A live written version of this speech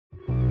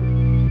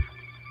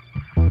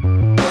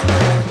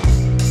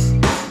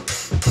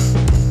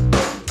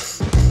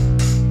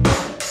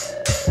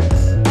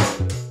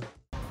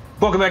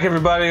Welcome back,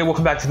 everybody.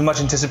 Welcome back to the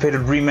much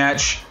anticipated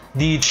rematch.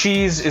 The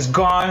cheese is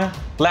gone,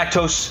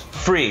 lactose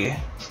free.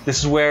 This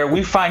is where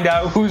we find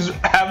out who's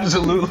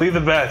absolutely the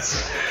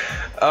best.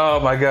 Oh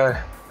my god.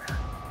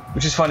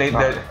 Which is funny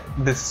that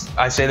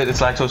I say that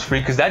it's lactose free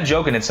because that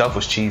joke in itself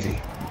was cheesy.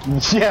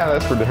 Yeah,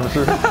 that's for damn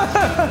sure.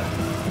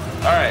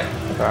 Alright.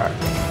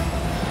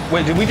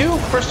 Wait, did we do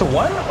first to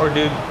one or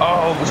did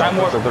time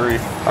warp? First to three.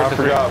 I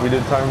forgot we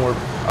did time warp.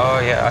 Oh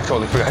yeah, I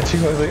totally forgot too.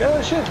 I was like,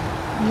 oh shit.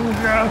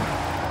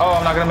 Oh,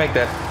 I'm not gonna make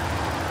that.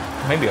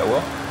 Maybe I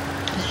will.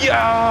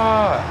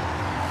 Yeah!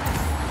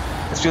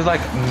 This feels like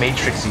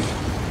Matrixy.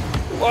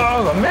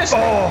 Whoa, I missed it.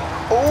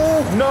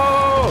 Oh,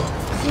 no!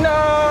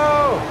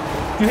 No!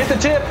 You hit the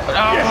tip.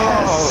 Oh,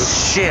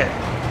 yes. Shit.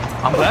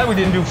 I'm glad we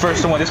didn't do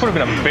first to one. This would have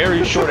been a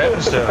very short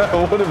episode. That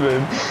would have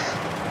been.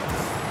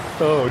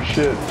 Oh,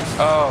 shit.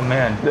 Oh,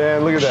 man. Yeah,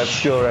 look at that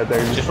skill right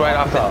there. Just right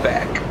off the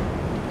back.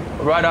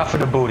 Right off of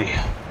the booty.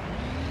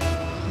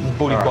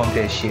 Booty bump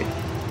that shit.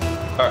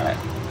 Alright.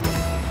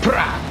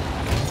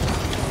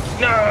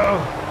 No!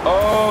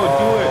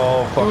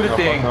 Oh, do it. Do the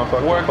thing.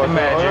 Work the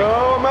magic.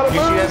 Oh, I'm out of you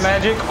see that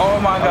magic? Oh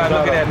my god,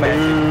 look at that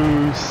magic.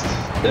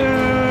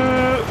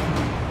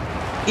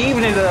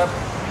 Even it up.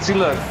 See,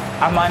 look,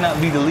 I might not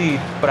be the lead,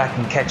 but I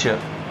can catch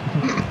up.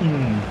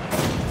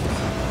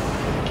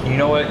 You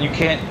know what? You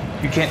can't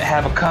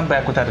have a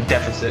comeback without a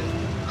deficit.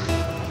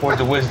 Or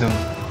the wisdom.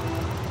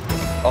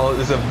 Oh,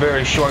 it's a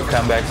very short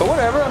comeback, but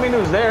whatever. I mean, it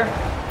was there.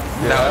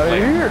 Now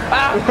it's here.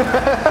 Ah!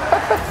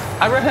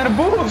 I ran out of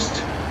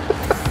boost.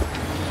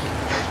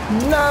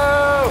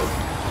 No!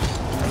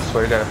 I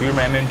swear to God, if you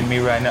ran into me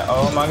right now,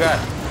 oh my God.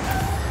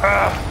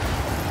 Ah!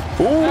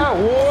 Ooh. Ah,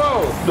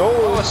 whoa! No.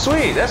 Oh,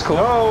 sweet, that's cool.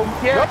 No.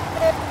 Yeah.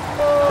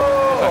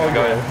 Oh, okay,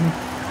 go ahead.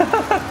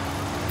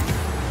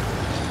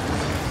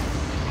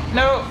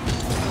 No.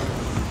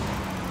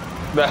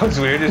 That was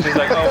weird. It's just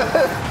like, oh,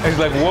 it's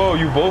like, whoa,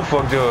 you both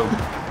fucked up.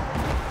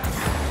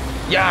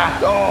 Yeah.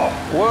 Oh,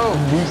 whoa.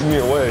 Boost me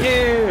away.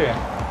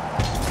 Yeah.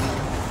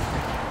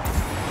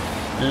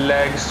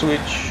 Leg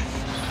switch.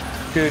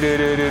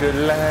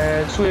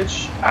 Leg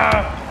switch.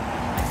 Ah.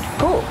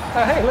 Cool.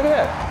 Hey, look at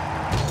that.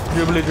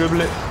 Dribble it,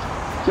 dribble it.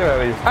 Get out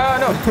of here. Ah,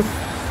 no.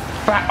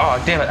 Oh,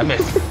 damn it, I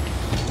missed.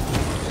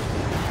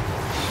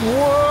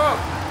 Whoa.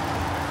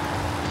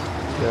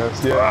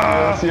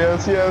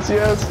 Yes,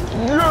 yes.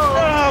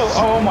 No.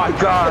 Oh my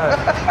God.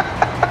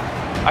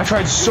 I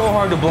tried so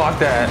hard to block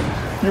that.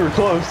 You were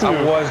close too.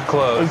 I was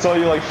close. Until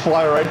you like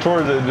fly right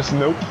towards it and just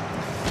nope.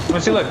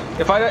 But see, look,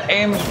 if I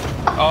aimed,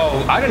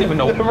 oh, I didn't even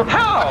know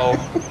how.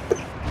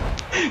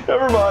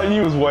 Never mind, he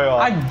was way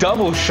off. I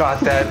double shot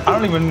that. I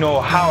don't even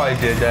know how I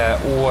did that.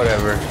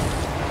 Whatever.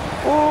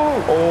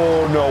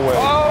 Oh no way.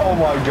 Oh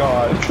my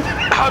God.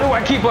 How do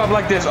I keep up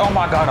like this? Oh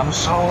my God, I'm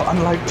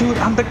like, dude,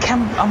 I'm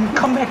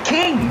comeback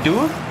king,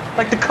 dude.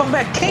 Like the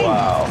comeback king.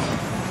 Wow.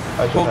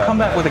 Well,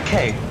 comeback with a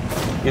K,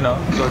 you know,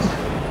 so it's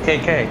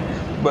KK.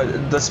 But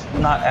let's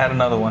not add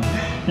another one.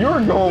 You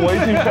were going way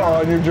too far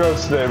on your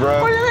jokes today,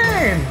 bro. What do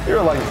you mean?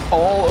 You're like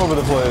all over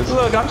the place.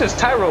 Look, I'm just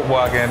tightrope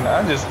walking.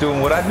 I'm just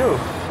doing what I do.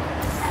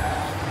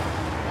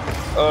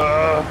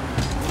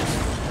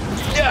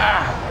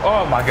 Yeah.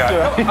 Oh my God.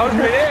 I was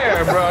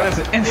midair, bro. That's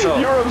an insult.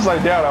 You were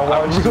upside down. I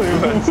watched.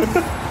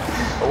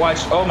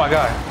 Watch. Oh my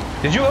God.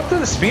 Did you up to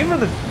the speed of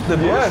the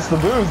boost? Yes, the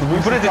boost. The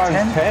boost put it to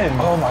 10? 10.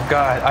 Oh my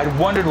God. I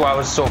wondered why I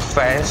was so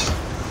fast.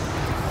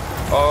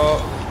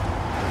 Oh.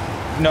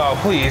 No,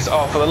 please.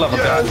 Oh, for the love of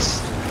God.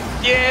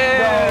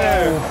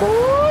 Yeah.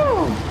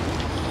 No.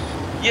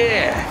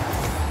 Yeah.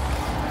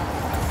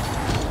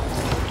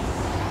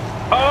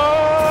 Oh.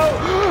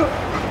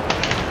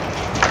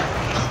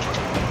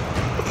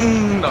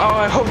 Oh,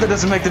 I hope that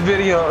doesn't make the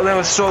video. That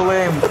was so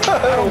lame. I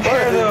don't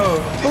care though.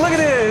 But look at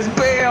this.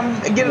 Bam.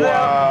 Get it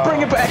out.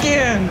 Bring it back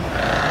in.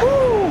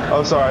 Woo.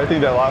 Oh, sorry. I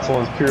think that last one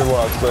was pure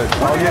luck, but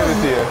I'll give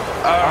it to you.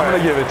 I'm going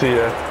to give it to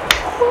you.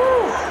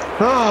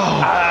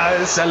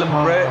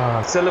 Celebrate.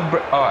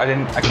 Celebrate. Oh, I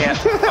can't.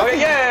 Okay,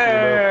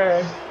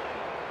 yeah.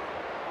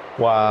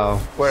 Wow.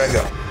 Where'd I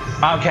go?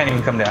 I can't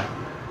even come down.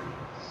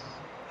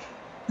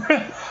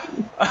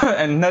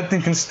 And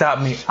nothing can stop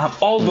me. I'm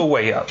all the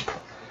way up.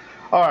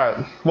 All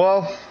right.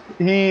 Well,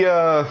 he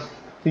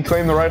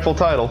claimed the rightful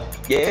title.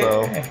 Yeah.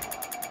 So.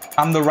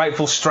 I'm the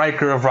rightful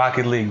striker of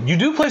Rocket League. You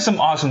do play some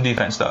awesome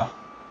defense, though.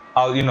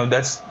 You know,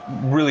 that's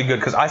really good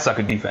because I suck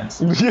at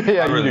defense.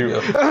 Yeah, really you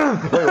do.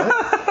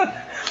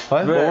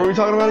 Wait, what? What were we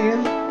talking about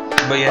again?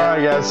 But yeah. All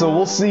right, guys. So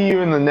we'll see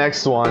you in the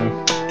next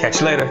one. Catch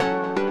you later.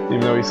 Even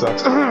though he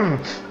sucks.